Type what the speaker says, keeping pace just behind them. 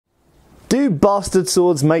Do bastard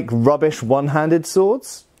swords make rubbish one-handed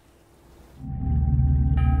swords?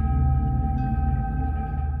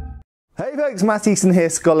 Hey folks, Matt Easton here,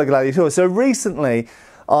 Schola Gladiatoria. So recently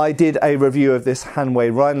I did a review of this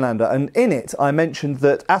Hanway Rhinelander, and in it I mentioned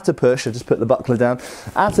that at a push, I just put the buckler down,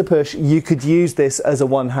 at a push you could use this as a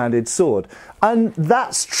one-handed sword. And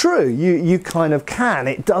that's true, you kind of can.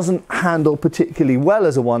 It doesn't handle particularly well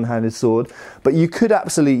as a one-handed sword, but you could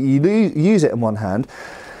absolutely use it in one hand.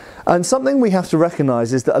 And something we have to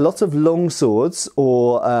recognise is that a lot of long swords,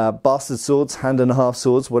 or bastard swords, hand and a half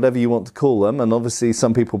swords, whatever you want to call them, and obviously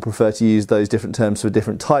some people prefer to use those different terms for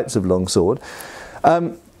different types of long sword,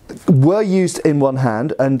 were used in one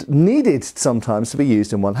hand and needed sometimes to be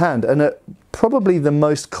used in one hand. And probably the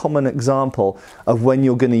most common example of when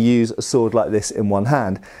you're going to use a sword like this in one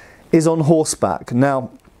hand is on horseback.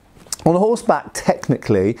 Now, on horseback,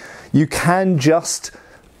 technically, you can just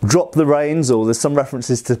drop the reins, or there's some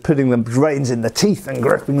references to putting the reins in the teeth and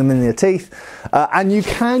gripping them in your teeth, and you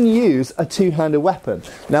can use a two-handed weapon.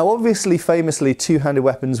 Now obviously, famously, two-handed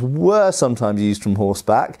weapons were sometimes used from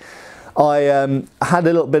horseback. I had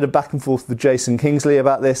a little bit of back and forth with Jason Kingsley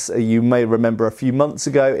about this, you may remember a few months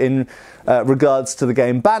ago, in regards to the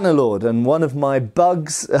game BANNERLORD, and one of my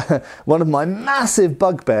bugs, one of my massive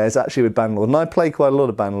bugbears actually with BANNERLORD, and I play quite a lot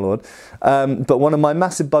of BANNERLORD, but one of my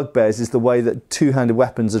massive bugbears is the way that two-handed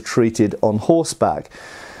weapons are treated on horseback.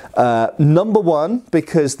 Number one,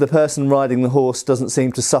 because the person riding the horse doesn't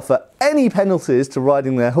seem to suffer any penalties to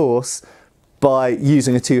riding their horse by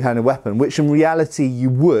using a two-handed weapon, which in reality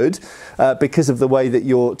you would, because of the way that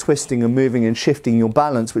you're twisting and moving and shifting your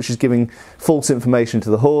balance, which is giving false information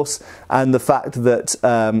to the horse, and the fact that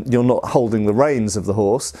you're not holding the reins of the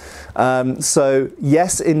horse. So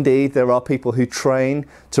yes, indeed, there are people who train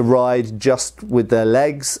to ride just with their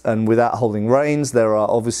legs and without holding reins. There are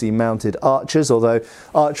obviously mounted archers, although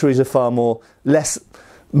archery is a far less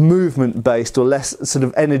movement based or less sort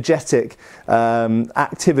of energetic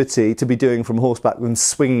activity to be doing from horseback than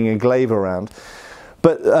swinging a glaive around.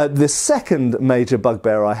 But the second major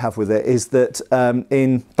bugbear I have with it is that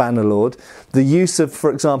in BANNERLORD, the use of, for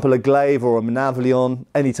example, a glaive or a manavlion,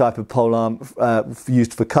 any type of polearm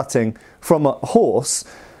used for cutting from a horse,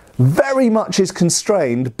 very much is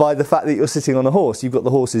constrained by the fact that you're sitting on a horse. You've got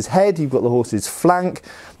the horse's head, you've got the horse's flank,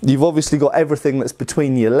 you've obviously got everything that's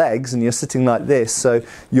between your legs, and you're sitting like this, so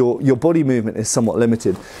your body movement is somewhat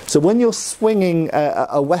limited. So when you're swinging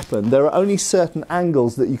a weapon, there are only certain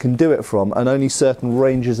angles that you can do it from, and only certain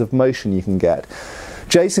ranges of motion you can get.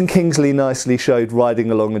 Jason Kingsley nicely showed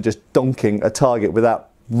riding along and just donking a target without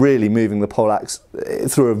really moving the poleaxe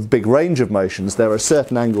through a big range of motions. There are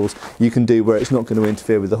certain angles you can do where it's not going to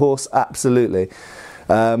interfere with the horse, absolutely.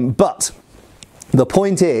 But the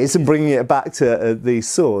point is, and bringing it back to these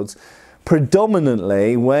swords,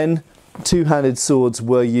 predominantly when two-handed swords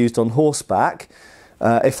were used on horseback,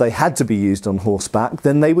 if they had to be used on horseback,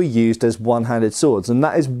 then they were used as one-handed swords. And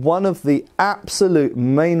that is one of the absolute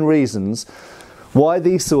main reasons why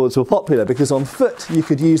these swords were popular, because on foot you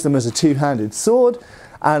could use them as a two-handed sword,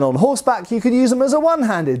 and on horseback you could use them as a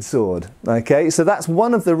one-handed sword. Okay, so that's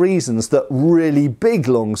one of the reasons that really big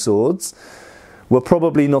long swords were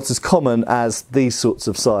probably not as common as these sorts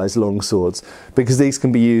of size long swords, because these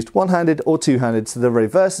can be used one-handed or two-handed, so they're very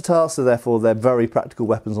versatile, so therefore they're very practical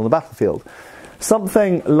weapons on the battlefield.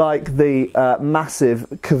 Something like the massive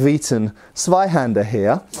Kveiten Zweihander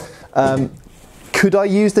here, could I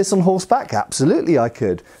use this on horseback? Absolutely I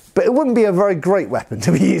could. But it wouldn't be a very great weapon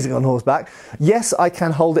to be using on horseback. Yes, I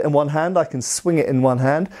can hold it in one hand, I can swing it in one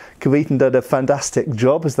hand. Kveiten did a fantastic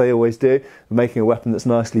job, as they always do, of making a weapon that's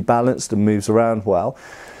nicely balanced and moves around well.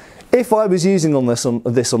 If I was using this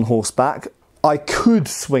on horseback, I could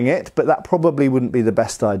swing it, but that probably wouldn't be the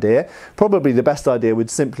best idea. Probably the best idea would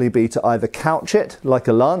simply be to either couch it like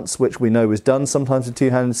a lance, which we know was done sometimes with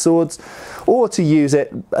two-handed swords, or to use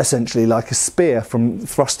it essentially like a spear, from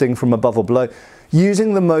thrusting from above or below,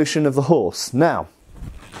 using the motion of the horse. Now,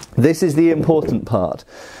 this is the important part.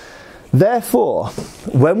 Therefore,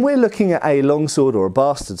 when we're looking at a longsword or a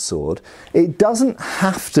bastard sword, it doesn't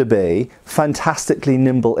have to be fantastically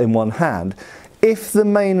nimble in one hand, if the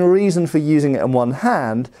main reason for using it in one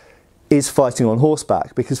hand is fighting on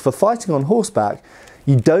horseback. Because for fighting on horseback,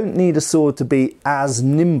 you don't need a sword to be as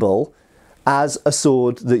nimble as a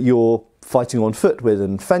sword that you're fighting on foot with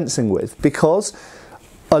and fencing with, because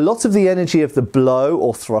a lot of the energy of the blow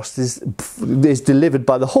or thrust is delivered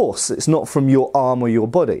by the horse. It's not from your arm or your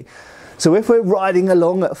body. So if we're riding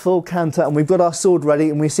along at full canter and we've got our sword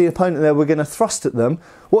ready and we see an opponent there, we're going to thrust at them.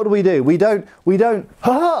 What do? We don't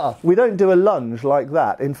do a lunge like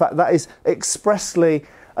that. In fact, that is expressly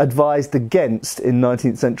advised against in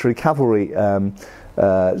 19th century cavalry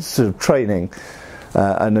sort of training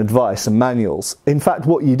and advice and manuals. In fact,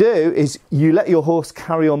 what you do is you let your horse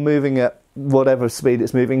carry on moving at whatever speed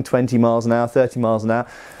it's moving, 20 miles an hour, 30 miles an hour,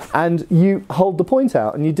 and you hold the point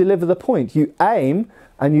out and you deliver the point. You aim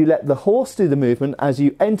and you let the horse do the movement. As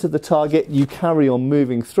you enter the target, you carry on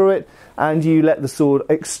moving through it, and you let the sword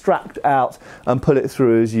extract out and pull it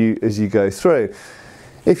through as you go through.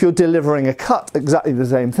 If you're delivering a cut, exactly the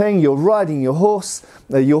same thing. You're riding your horse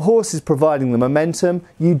is providing the momentum.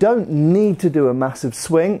 You don't need to do a massive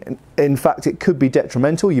swing. In fact, it could be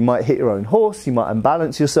detrimental. You might hit your own horse, you might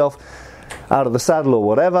unbalance yourself out of the saddle or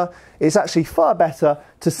whatever. It's actually far better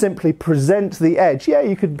to simply present the edge. Yeah,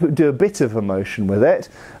 you could do a bit of a motion with it,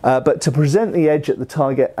 but to present the edge at the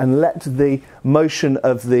target and let the motion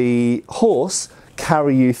of the horse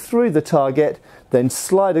carry you through the target, then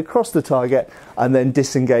slide across the target and then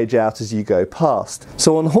disengage out as you go past.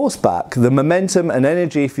 So on horseback, the momentum and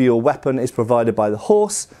energy for your weapon is provided by the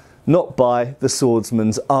horse, not by the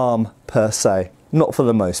swordsman's arm per se, not for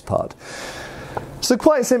the most part. So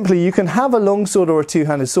quite simply, you can have a longsword or a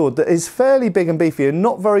two-handed sword that is fairly big and beefy and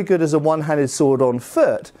not very good as a one-handed sword on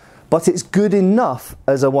foot, but it's good enough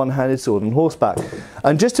as a one-handed sword on horseback.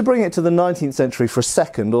 And just to bring it to the 19th century for a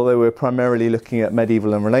second, although we're primarily looking at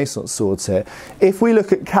medieval and Renaissance swords here, if we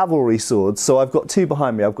look at cavalry swords, so I've got two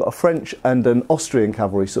behind me, I've got a French and an Austrian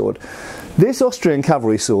cavalry sword. This Austrian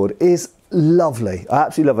cavalry sword is lovely. I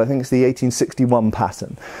absolutely love it. I think it's the 1861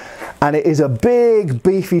 pattern. And it is a big,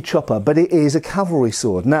 beefy chopper, but it is a cavalry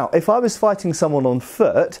sword. Now, if I was fighting someone on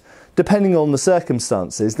foot, depending on the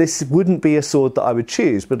circumstances, this wouldn't be a sword that I would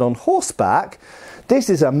choose. But on horseback, this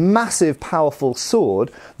is a massive, powerful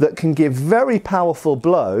sword that can give very powerful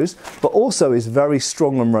blows, but also is very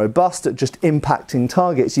strong and robust at just impacting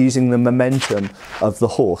targets using the momentum of the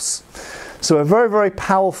horse. So a very, very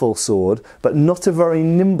powerful sword, but not a very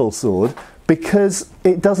nimble sword, because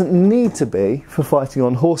it doesn't need to be for fighting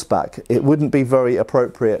on horseback. It wouldn't be very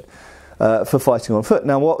appropriate for fighting on foot.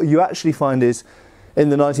 Now, what you actually find is, in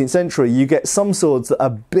the 19th century, you get some swords that are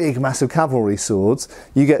big, massive cavalry swords.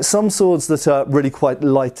 You get some swords that are really quite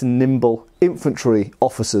light and nimble infantry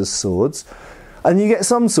officers' swords. And you get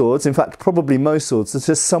some swords, in fact, probably most swords, that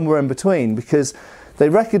are somewhere in between, because they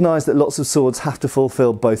recognise that lots of swords have to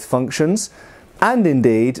fulfil both functions, and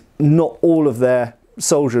indeed, not all of their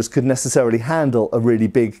soldiers could necessarily handle a really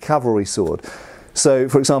big cavalry sword. So,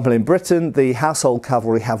 for example, in Britain, the household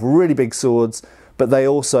cavalry have really big swords, but they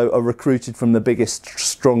also are recruited from the biggest,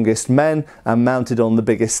 strongest men and mounted on the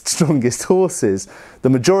biggest, strongest horses. The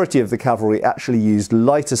majority of the cavalry actually used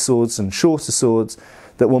lighter swords and shorter swords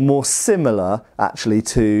that were more similar, actually,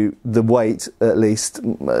 to the weight, at least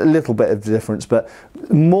a little bit of difference, but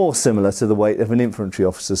more similar to the weight of an infantry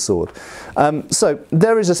officer's sword. So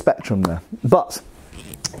there is a spectrum there. But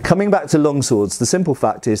coming back to longswords, the simple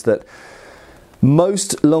fact is that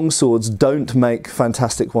most longswords don't make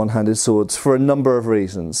fantastic one-handed swords for a number of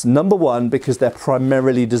reasons. Number one, because they're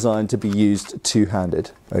primarily designed to be used two-handed.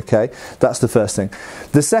 Okay, that's the first thing.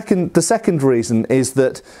 The second reason is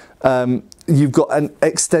that you've got an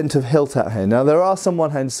extent of hilt out here. Now, there are some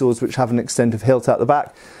one-handed swords which have an extent of hilt out the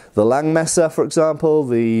back. The Langmesser, for example,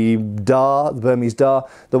 the Dar, the Burmese Dar,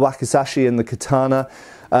 the Wakizashi and the Katana.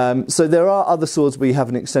 So there are other swords where you have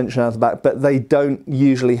an extension out the back, but they don't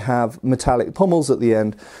usually have metallic pommels at the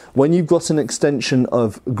end. When you've got an extension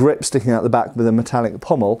of grip sticking out the back with a metallic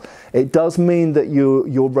pommel, it does mean that your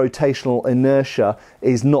rotational inertia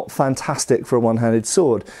is not fantastic for a one-handed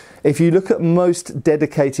sword. If you look at most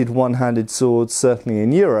dedicated one-handed swords, certainly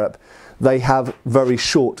in Europe, they have very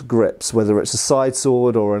short grips, whether it's a side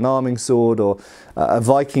sword or an arming sword or a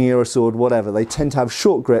Viking era sword, whatever. They tend to have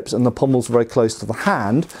short grips and the pommel's very close to the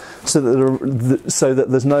hand, so that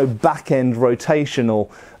there's no back-end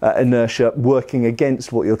rotational inertia working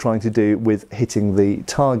against what you're trying to do with hitting the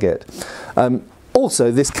target.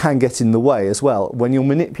 Also, this can get in the way as well. When you're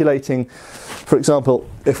manipulating, for example,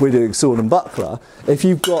 if we're doing sword and buckler, if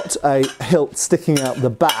you've got a hilt sticking out the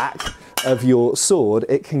back of your sword,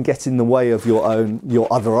 it can get in the way of your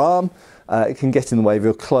other arm. It can get in the way of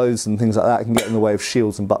your clothes and things like that. It can get in the way of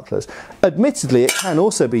shields and bucklers. Admittedly, it can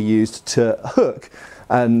also be used to hook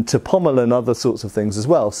and to pommel and other sorts of things as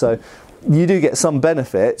well. So you do get some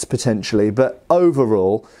benefits potentially, but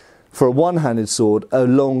overall, for a one-handed sword, a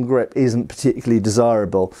long grip isn't particularly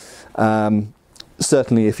desirable.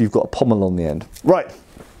 Certainly if you've got a pommel on the end. Right.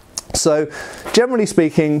 So generally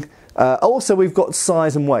speaking, also we've got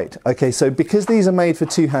size and weight. Okay, so because these are made for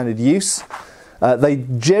two-handed use, they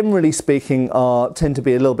generally speaking tend to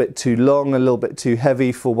be a little bit too long, a little bit too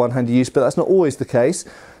heavy for one-handed use, but that's not always the case.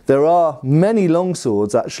 there are many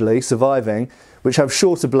longswords actually surviving which have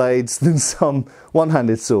shorter blades than some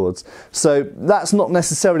one-handed swords. So that's not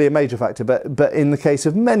necessarily a major factor, but in the case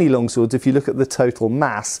of many longswords, if you look at the total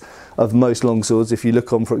mass of most longswords, if you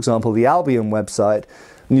look on, for example, the Albion website,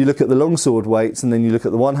 and you look at the longsword weights and then you look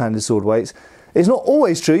at the one-handed sword weights, it's not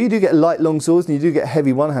always true. You do get light longswords and you do get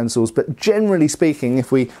heavy one-hand swords, but generally speaking, if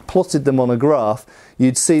we plotted them on a graph,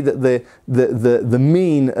 you'd see that the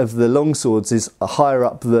mean of the longswords is higher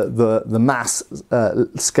up the mass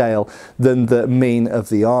scale than the mean of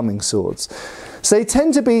the arming swords. So they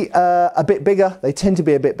tend to be a bit bigger, they tend to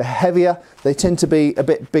be a bit heavier, they tend to be a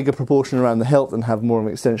bit bigger proportion around the hilt and have more of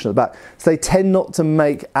an extension at the back. So they tend not to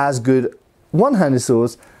make as good one-handed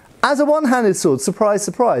swords as a one-handed sword. Surprise,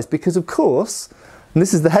 surprise, because of course, and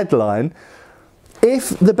this is the headline, if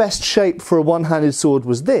the best shape for a one-handed sword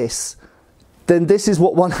was this, then this is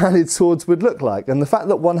what one-handed swords would look like. And the fact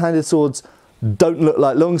that one-handed swords don't look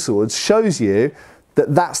like long swords shows you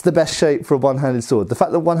that that's the best shape for a one-handed sword. The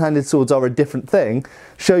fact that one-handed swords are a different thing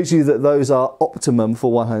shows you that those are optimum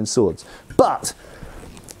for one-handed swords. But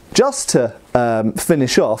just to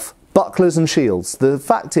finish off, bucklers and shields. The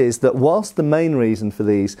fact is that whilst the main reason for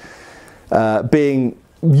these being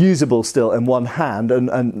usable still in one hand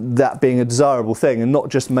and that being a desirable thing and not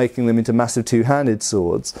just making them into massive two-handed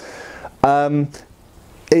swords,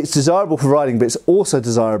 it's desirable for riding, but it's also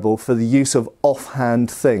desirable for the use of offhand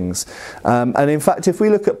things. And in fact, if we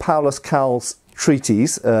look at Paulus Cal's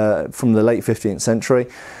treatise from the late 15th century,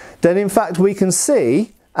 then in fact we can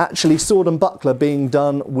see actually sword and buckler being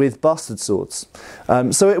done with bastard swords.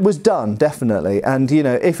 So it was done, definitely. And you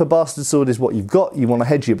know, if a bastard sword is what you've got, you want to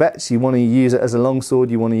hedge your bets, you want to use it as a long sword,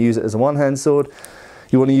 you want to use it as a one-hand sword,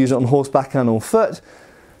 you want to use it on horseback and on foot.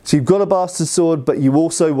 So you've got a bastard sword, but you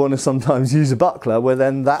also want to sometimes use a buckler, well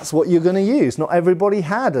then that's what you're going to use. Not everybody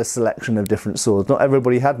had a selection of different swords, not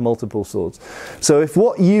everybody had multiple swords. So if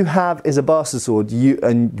what you have is a bastard sword,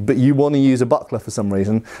 but you want to use a buckler for some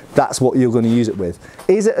reason, that's what you're going to use it with.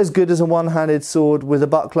 Is it as good as a one-handed sword with a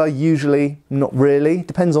buckler? Usually not really.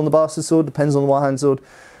 Depends on the bastard sword, depends on the one-handed sword.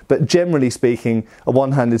 But generally speaking, a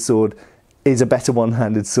one-handed sword is a better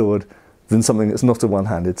one-handed sword than something that's not a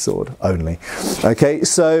one-handed sword only. Okay,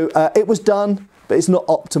 so it was done, but it's not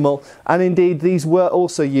optimal. And indeed, these were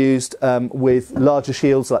also used with larger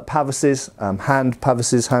shields like pavises,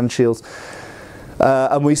 hand shields.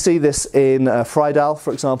 And we see this in Friedel,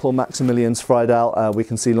 for example, Maximilian's Friedel. We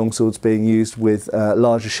can see longswords being used with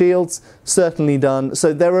larger shields, certainly done.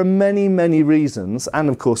 So there are many, many reasons. And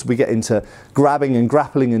of course, we get into grabbing and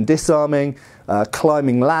grappling and disarming,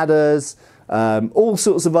 climbing ladders, all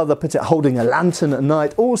sorts of other, holding a lantern at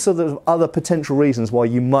night, all sorts of other potential reasons why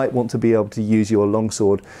you might want to be able to use your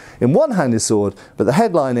longsword in one-handed sword. But the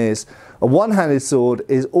headline is, a one-handed sword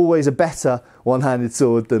is always a better one-handed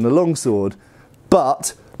sword than a longsword.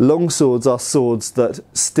 But longswords are swords that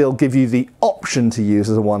still give you the option to use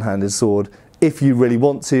as a one-handed sword if you really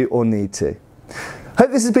want to or need to.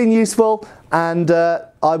 Hope this has been useful, and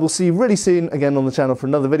I will see you really soon again on the channel for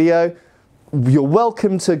another video. You're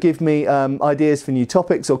welcome to give me ideas for new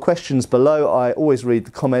topics or questions below. I always read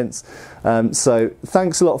the comments. So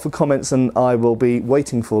thanks a lot for comments, and I will be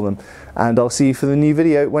waiting for them. And I'll see you for the new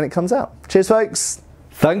video when it comes out. Cheers, folks.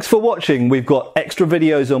 Thanks for watching. We've got extra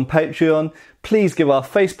videos on Patreon. Please give our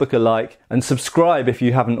Facebook a like and subscribe if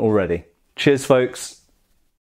you haven't already. Cheers, folks.